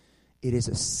 It is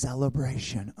a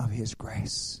celebration of his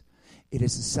grace. It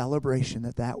is a celebration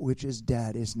that which is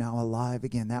dead is now alive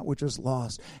again. That which is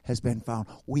lost has been found.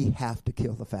 We have to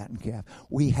kill the fattened calf.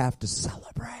 We have to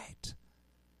celebrate.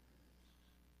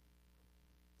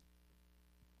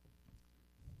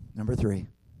 Number 3,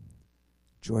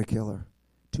 joy killer,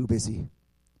 too busy.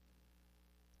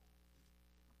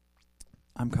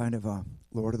 I'm kind of a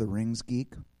Lord of the Rings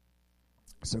geek.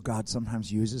 So God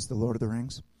sometimes uses the Lord of the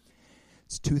Rings.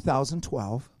 It's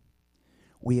 2012.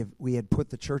 We had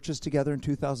put the churches together in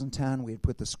 2010. We had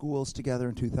put the schools together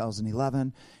in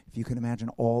 2011. If you can imagine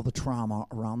all the trauma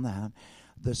around that.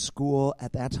 The school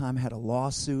at that time had a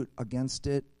lawsuit against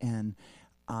it, and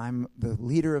I'm the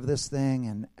leader of this thing,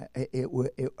 and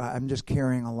I'm just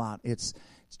carrying a lot. It's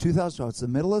 2012. It's the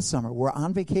middle of summer. We're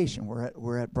on vacation.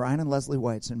 We're at Brian and Leslie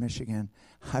White's in Michigan.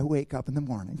 I wake up in the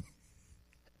morning.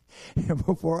 And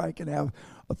before I can have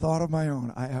a thought of my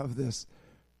own, I have this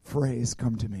phrase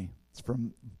come to me. It's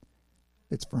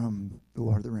from The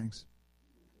Lord of the Rings.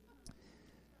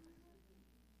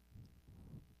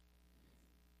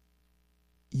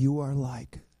 You are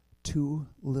like too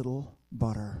little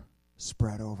butter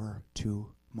spread over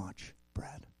too much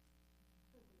bread.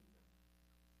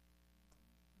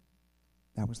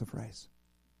 That was the phrase.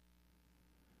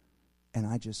 And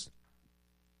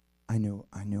I knew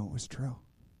it was true.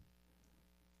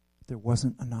 There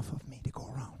wasn't enough of me to go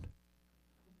around.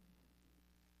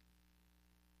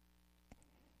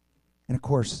 And of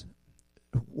course,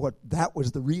 that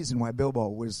was the reason why Bilbo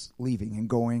was leaving and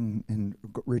going and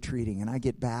retreating. And I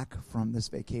get back from this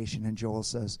vacation, and Joel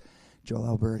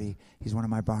Alberti, he's one of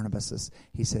my Barnabases,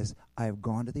 he says, I have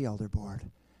gone to the elder board.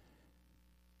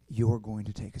 You're going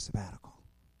to take a sabbatical.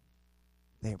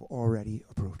 They have already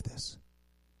approved this.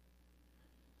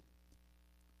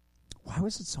 Why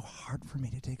was it so hard for me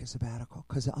to take a sabbatical?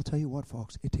 Because I'll tell you what,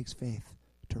 folks, it takes faith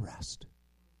to rest.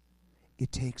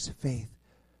 It takes faith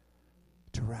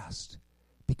to rest.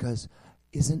 Because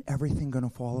isn't everything going to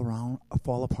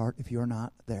fall apart if you're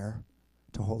not there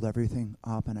to hold everything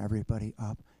up and everybody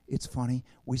up? It's funny.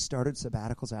 We started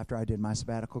sabbaticals after I did my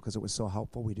sabbatical because it was so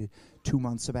helpful. We did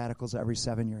 2-month sabbaticals every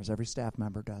 7 years. Every staff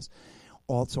member does.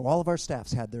 So all of our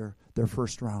staffs had their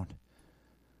first round,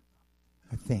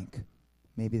 I think.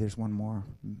 Maybe there's one more.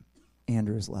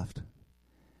 Andrew is left.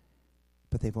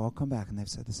 But they've all come back and they've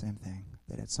said the same thing.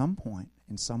 That at some point,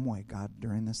 in some way, God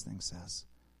during this thing says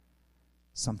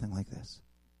something like this.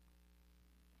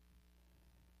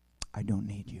 I don't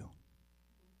need you.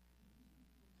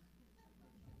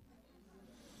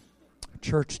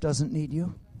 Church doesn't need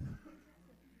you.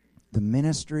 The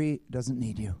ministry doesn't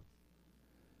need you.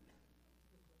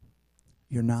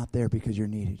 You're not there because you're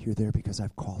needed. You're there because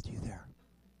I've called you there.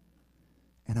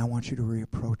 And I want you to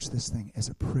reapproach this thing as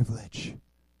a privilege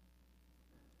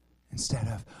instead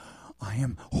of, I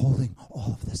am holding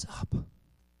all of this up.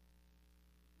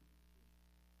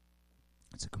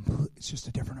 It's just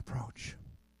a different approach.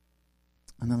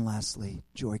 And then lastly,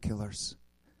 joy killers.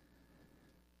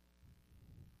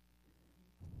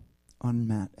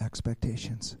 Unmet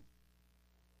expectations.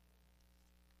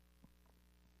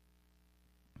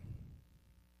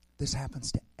 This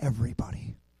happens to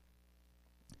everybody.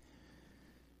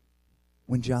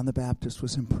 When John the Baptist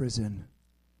was in prison,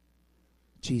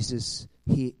 Jesus,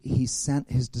 he sent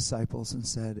his disciples and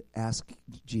said, ask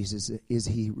Jesus, is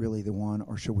he really the one,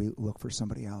 or should we look for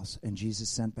somebody else? And Jesus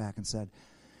sent back and said,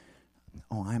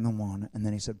 oh, I'm the one. And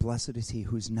then he said, blessed is he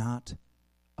who's not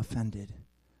offended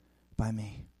by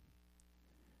me.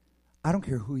 I don't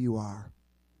care who you are.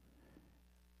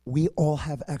 We all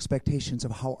have expectations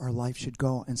of how our life should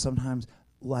go, and sometimes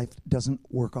life doesn't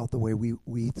work out the way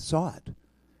we saw it.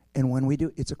 And when we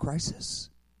do, it's a crisis.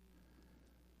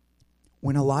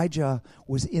 When Elijah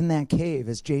was in that cave,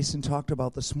 as Jason talked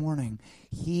about this morning,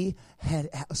 he had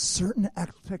a certain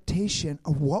expectation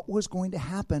of what was going to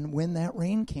happen when that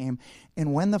rain came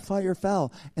and when the fire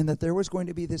fell, and that there was going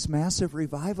to be this massive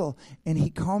revival. And he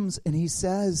comes and he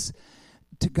says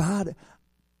to God,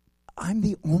 I'm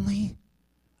the only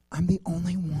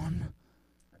one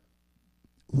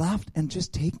left, and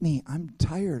just take me. I'm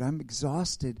tired. I'm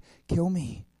exhausted. Kill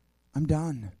me. I'm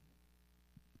done.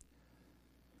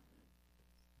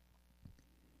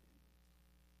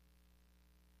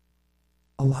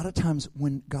 A lot of times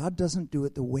when God doesn't do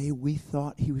it the way we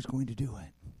thought he was going to do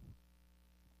it,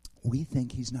 we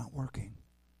think he's not working.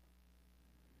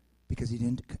 Because he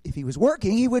didn't. If he was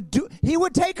working, he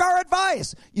would take our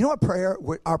advice. You know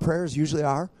what our prayers usually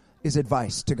are? Is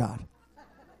advice to God.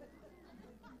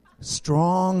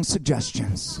 Strong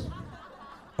suggestions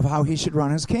of how he should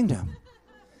run his kingdom.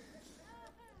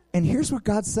 And here's what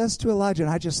God says to Elijah,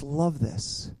 and I just love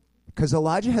this. Because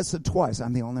Elijah has said twice,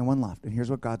 I'm the only one left. And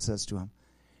here's what God says to him.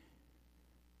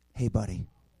 Hey, buddy,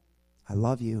 I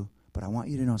love you, but I want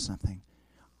you to know something.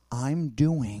 I'm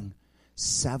doing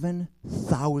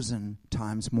 7,000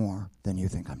 times more than you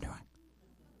think I'm doing.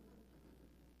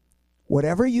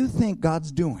 Whatever you think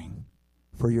God's doing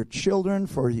for your children,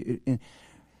 for you,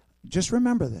 just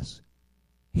remember this.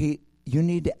 You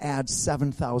need to add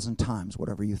 7,000 times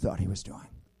whatever you thought he was doing.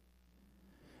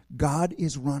 God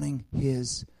is running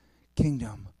his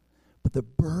kingdom. But the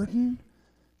burden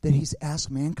that he's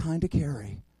asked mankind to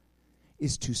carry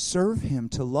is to serve him,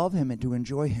 to love him, and to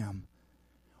enjoy him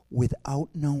without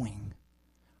knowing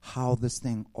how this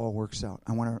thing all works out.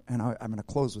 I'm going to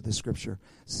close with this scripture.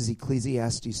 This is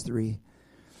Ecclesiastes 3.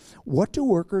 What do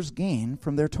workers gain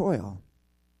from their toil?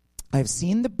 I have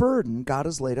seen the burden God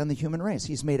has laid on the human race.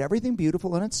 He's made everything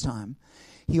beautiful in its time.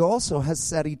 He also has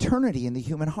set eternity in the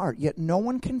human heart, yet no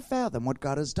one can fathom what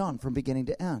God has done from beginning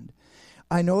to end.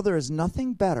 I know there is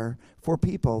nothing better for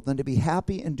people than to be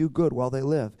happy and do good while they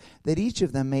live, that each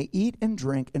of them may eat and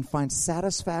drink and find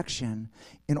satisfaction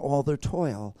in all their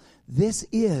toil. This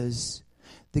is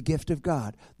the gift of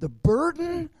God. The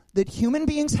burden that human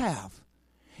beings have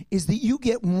is that you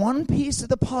get one piece of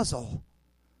the puzzle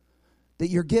that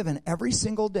you're given every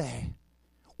single day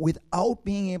without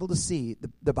being able to see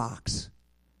the box.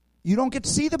 You don't get to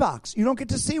see the box. You don't get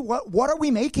to see what are we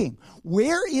making?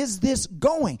 Where is this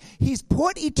going? He's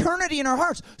put eternity in our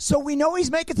hearts, so we know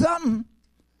he's making something.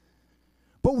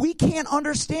 But we can't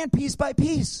understand piece by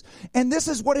piece. And this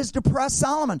is what has depressed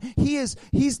Solomon. He's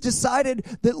decided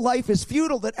that life is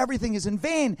futile, that everything is in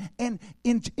vain. And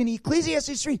in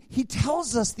Ecclesiastes 3, he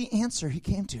tells us the answer he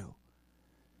came to.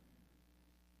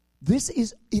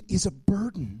 It is a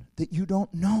burden that you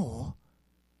don't know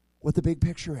what the big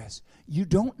picture is. You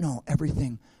don't know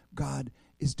everything God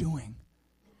is doing.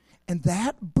 And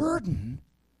that burden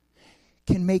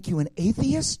can make you an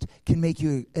atheist, can make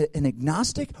you an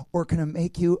agnostic, or can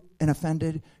make you an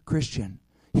offended Christian.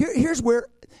 Here's where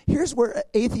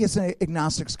atheists and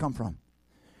agnostics come from.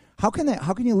 How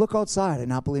can you look outside and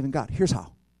not believe in God? Here's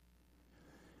how.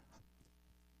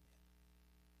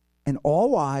 An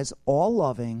all-wise,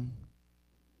 all-loving,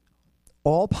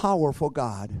 all-powerful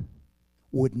God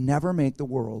would never make the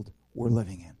world we're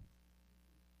living in.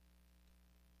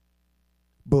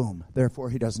 Boom. Therefore,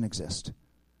 he doesn't exist.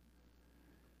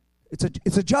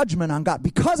 It's a judgment on God.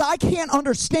 Because I can't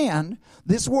understand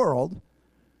this world,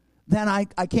 then I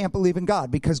can't believe in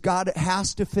God, because God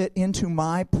has to fit into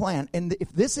my plan. And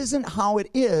if this isn't how it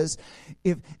is,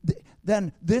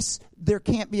 then there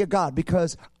can't be a God,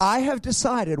 because I have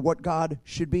decided what God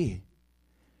should be.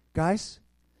 Guys,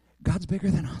 God's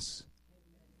bigger than us.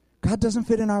 God doesn't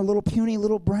fit in our little puny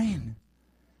little brain.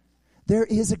 There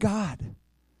is a God.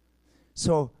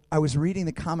 So I was reading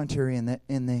the commentary in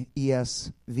the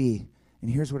ESV, and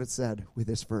here's what it said with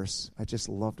this verse. I just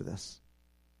loved this.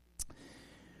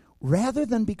 Rather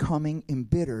than becoming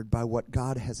embittered by what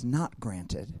God has not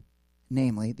granted,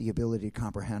 namely the ability to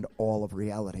comprehend all of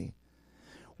reality,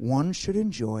 one should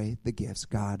enjoy the gifts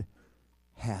God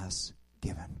has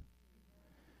given.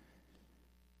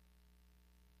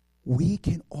 We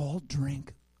can all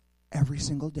drink every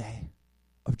single day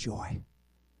of joy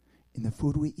in the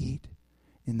food we eat,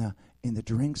 in the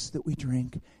drinks that we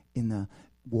drink, in the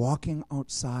walking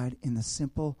outside, in the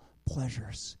simple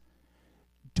pleasures.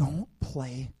 Don't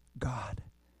play God.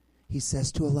 He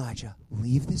says to Elijah,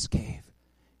 leave this cave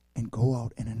and go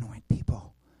out and anoint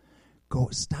people. Go,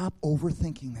 stop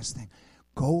overthinking this thing.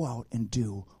 Go out and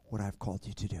do what I've called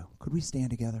you to do. Could we stand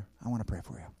together? I want to pray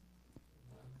for you.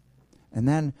 And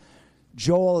then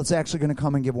Joel is actually going to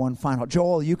come and give one final.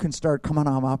 Joel, you can start coming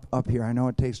on up here. I know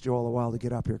it takes Joel a while to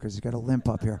get up here because he's got a limp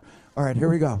up here. All right, here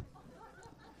we go.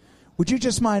 Would you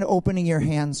just mind opening your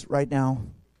hands right now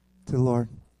to the Lord?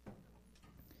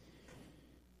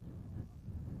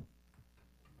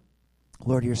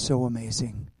 Lord, you're so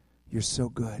amazing. You're so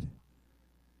good.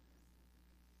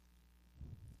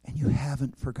 And you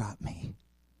haven't forgot me.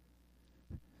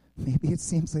 Maybe it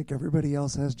seems like everybody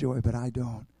else has joy, but I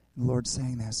don't. And the Lord's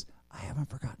saying this, I haven't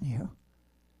forgotten you.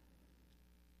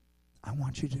 I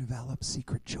want you to develop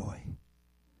secret joy.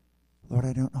 Lord,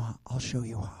 I don't know how. I'll show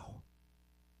you how.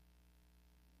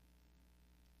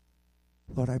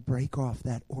 Lord, I break off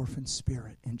that orphan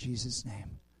spirit in Jesus'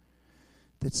 name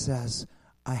that says,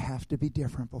 I have to be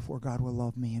different before God will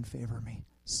love me and favor me.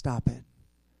 Stop it.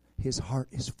 His heart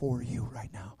is for you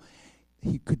right now.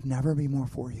 He could never be more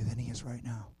for you than he is right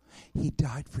now. He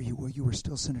died for you while you were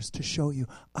still sinners to show you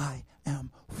I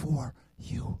am for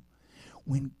you.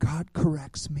 When God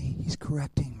corrects me, he's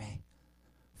correcting me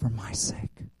for my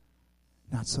sake.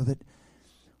 Not so that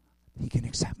he can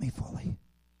accept me fully.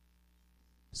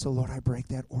 So, Lord, I break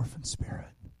that orphan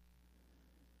spirit.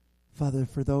 Father,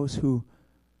 for those who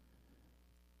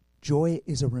joy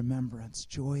is a remembrance.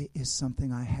 Joy is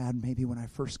something I had maybe when I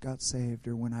first got saved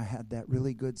or when I had that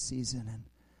really good season.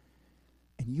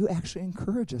 And you actually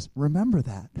encourage us. Remember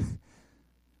that.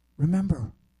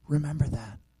 Remember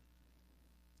that.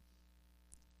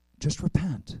 Just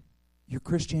repent. Your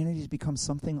Christianity has become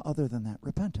something other than that.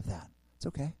 Repent of that. It's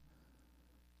okay.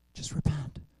 Just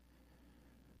repent.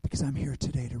 Because I'm here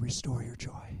today to restore your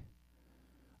joy.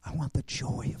 I want the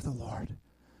joy of the Lord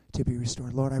to be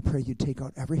restored. Lord, I pray you take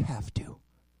out every have to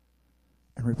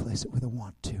and replace it with a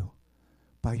want to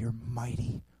by your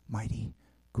mighty, mighty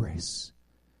grace.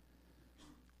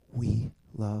 We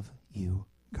love you,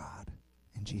 God.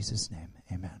 In Jesus' name,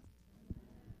 amen.